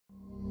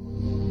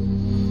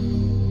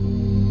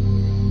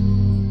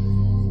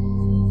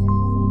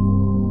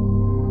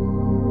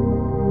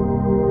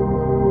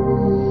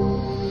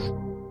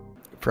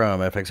from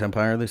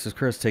FXEmpire. This is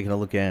Chris taking a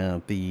look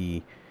at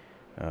the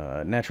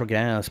natural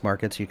gas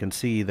markets. You can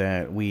see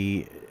that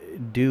we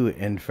do,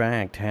 in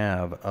fact,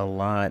 have a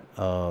lot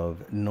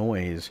of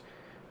noise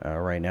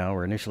right now.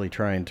 We're initially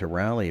trying to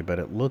rally, but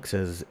it looks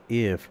as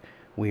if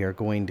we are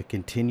going to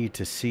continue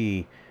to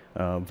see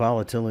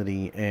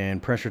volatility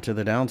and pressure to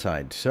the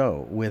downside.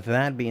 So, with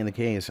that being the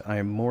case,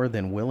 I'm more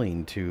than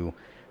willing to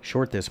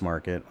short this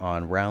market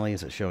on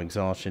rallies that show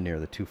exhaustion near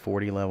the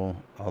 240 level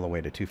all the way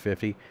to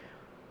 250.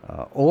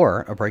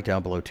 Or a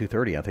breakdown below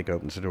 230, I think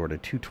opens the door to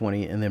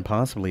 220 and then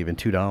possibly even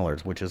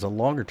 $2, which is a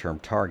longer-term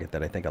target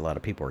that I think a lot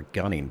of people are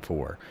gunning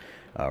for.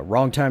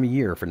 Wrong time of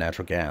year for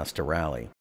natural gas to rally.